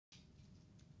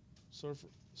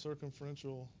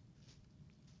circumferential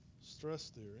stress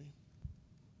theory.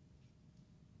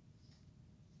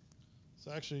 It's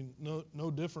actually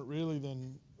no different really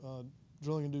than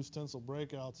drilling-induced tensile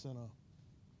breakouts in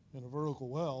a vertical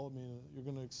well. I mean, you're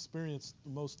going to experience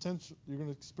the most tension. You're going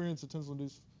to experience the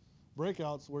tensile-induced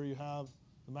breakouts where you have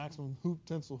the maximum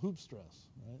tensile hoop stress,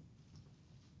 right?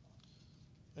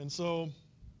 And so,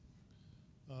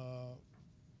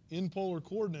 in polar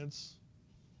coordinates,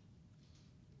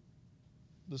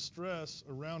 the stress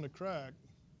around a crack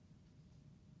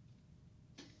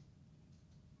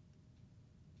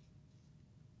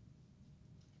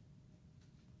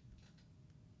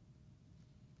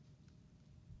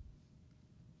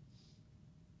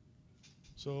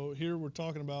so here we're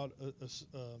talking about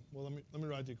well, let me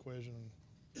write the equation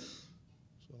so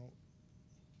I don't.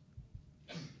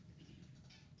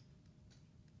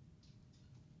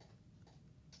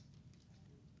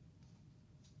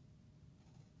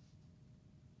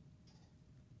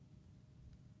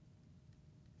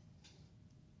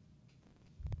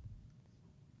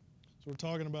 So we're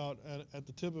talking about at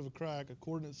the tip of a crack a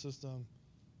coordinate system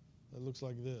that looks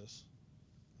like this,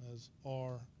 as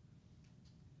r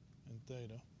and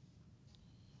theta.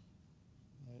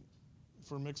 Right?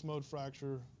 For a mixed mode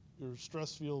fracture, your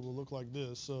stress field will look like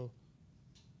this. So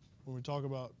when we talk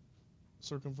about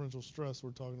circumferential stress,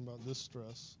 we're talking about this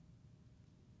stress.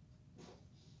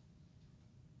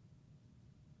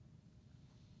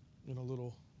 In a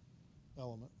little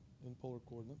element in polar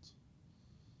coordinates.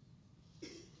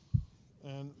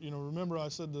 And remember I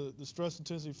said the stress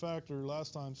intensity factor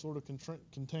last time sort of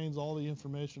contains all the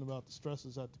information about the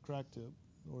stresses at the crack tip,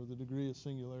 or the degree of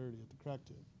singularity at the crack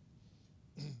tip.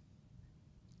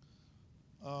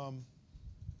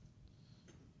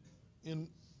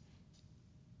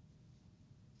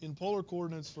 In polar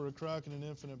coordinates for a crack in an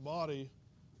infinite body,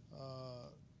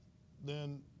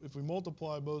 then if we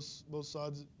multiply both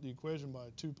sides of the equation by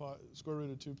square root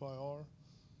of 2 pi r,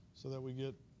 so that we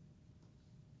get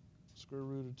square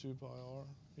root of 2 pi r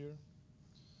here.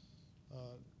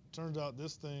 Turns out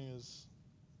this thing is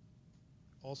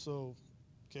also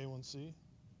K1C.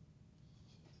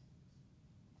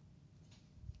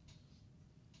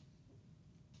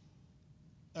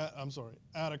 I'm sorry,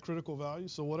 at a critical value.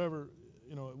 So whatever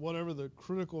the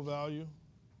critical value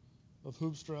of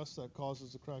hoop stress that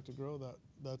causes the crack to grow,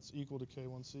 that's equal to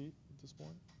K1C at this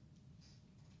point.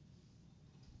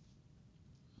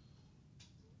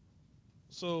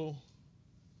 So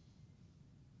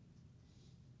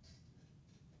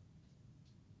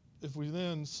if we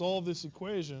then solve this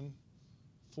equation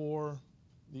for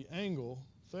the angle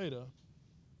theta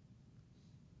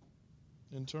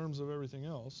in terms of everything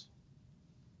else,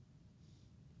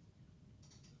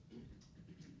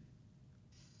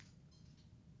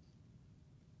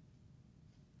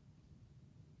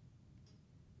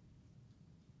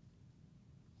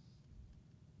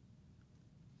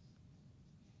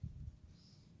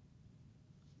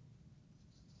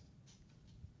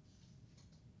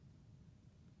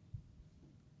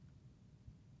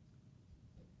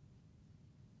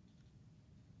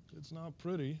 it's not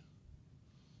pretty,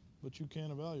 but you can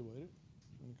evaluate it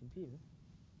in a computer.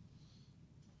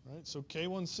 Right? So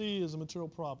K1C is a material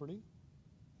property.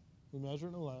 We measure it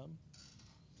in a lab.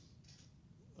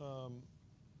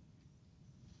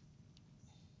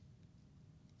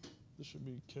 This should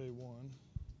be K1.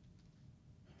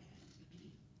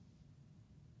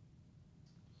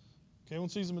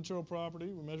 K1C is a material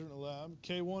property. We measure it in a lab.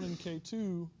 K1 and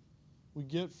K2 we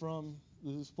get from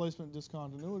the displacement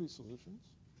discontinuity solutions.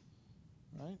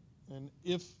 Right? And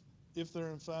if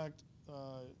they're in fact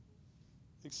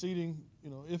exceeding,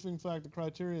 if in fact the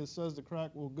criteria says the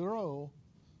crack will grow,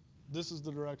 this is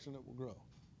the direction it will grow,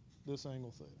 this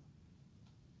angle theta.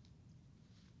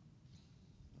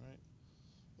 Right?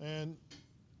 And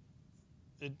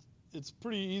it's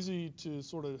pretty easy to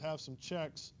sort of have some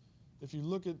checks. If you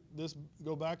look at this,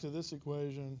 go back to this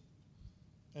equation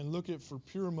and look at for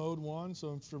pure mode 1.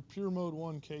 So for pure mode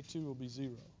 1, K2 will be 0.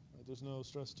 Right? There's no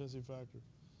stress intensity factor.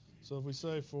 So if we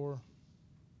say for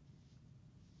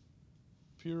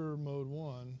pure mode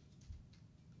 1,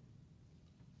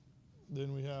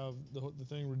 then we have the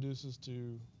thing reduces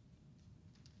to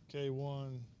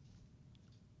K1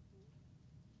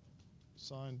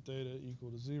 sine theta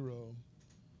equal to 0.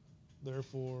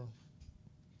 Therefore,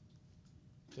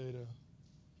 theta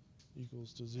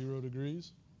equals to 0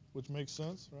 degrees, which makes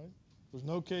sense, right? There's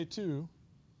no K2.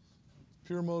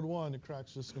 Pure mode 1, the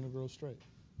crack's just going to grow straight.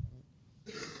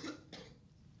 Right?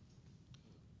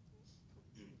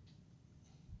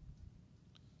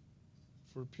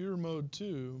 For pure mode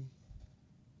 2,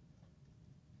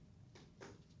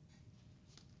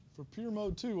 For pure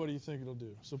mode 2, what do you think it'll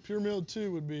do? So pure mode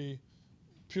 2 would be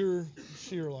pure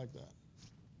shear like that.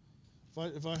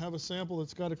 If I have a sample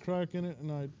that's got a crack in it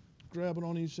and I grab it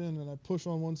on each end and I push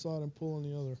on one side and pull on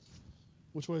the other,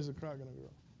 which way is the crack going to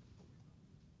go?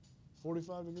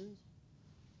 45 degrees?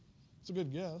 It's a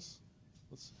good guess.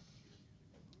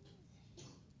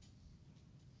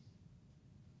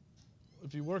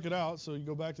 If you work it out, so you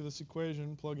go back to this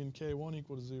equation, plug in K1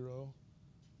 equal to 0.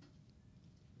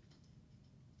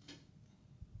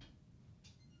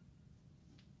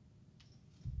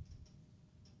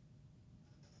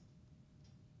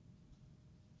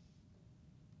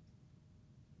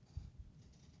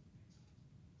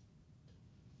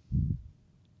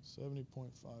 .5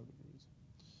 degrees.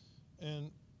 And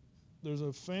there's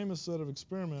a famous set of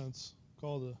experiments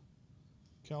called the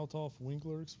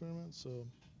Kalthoff-Winkler experiment. So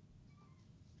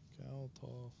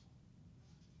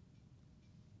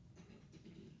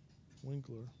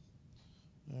Kalthoff-Winkler.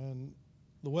 And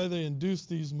the way they induced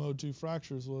these mode 2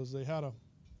 fractures was they had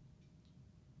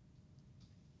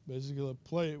basically a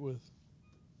plate with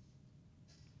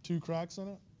 2 cracks in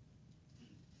it,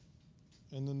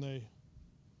 and then they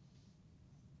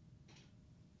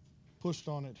pushed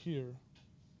on it here.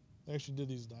 They actually did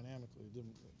these dynamically,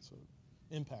 didn't so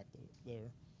it impacted it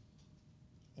there.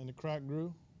 And the crack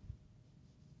grew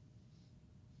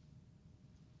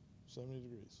 70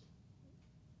 degrees.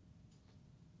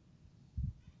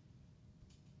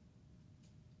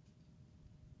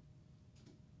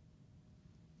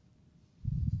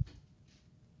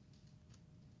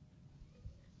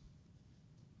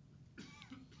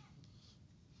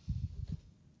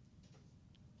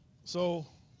 So,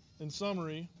 in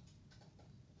summary,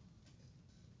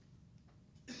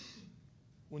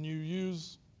 when you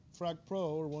use Frac Pro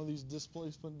or one of these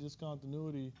displacement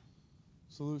discontinuity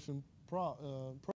solution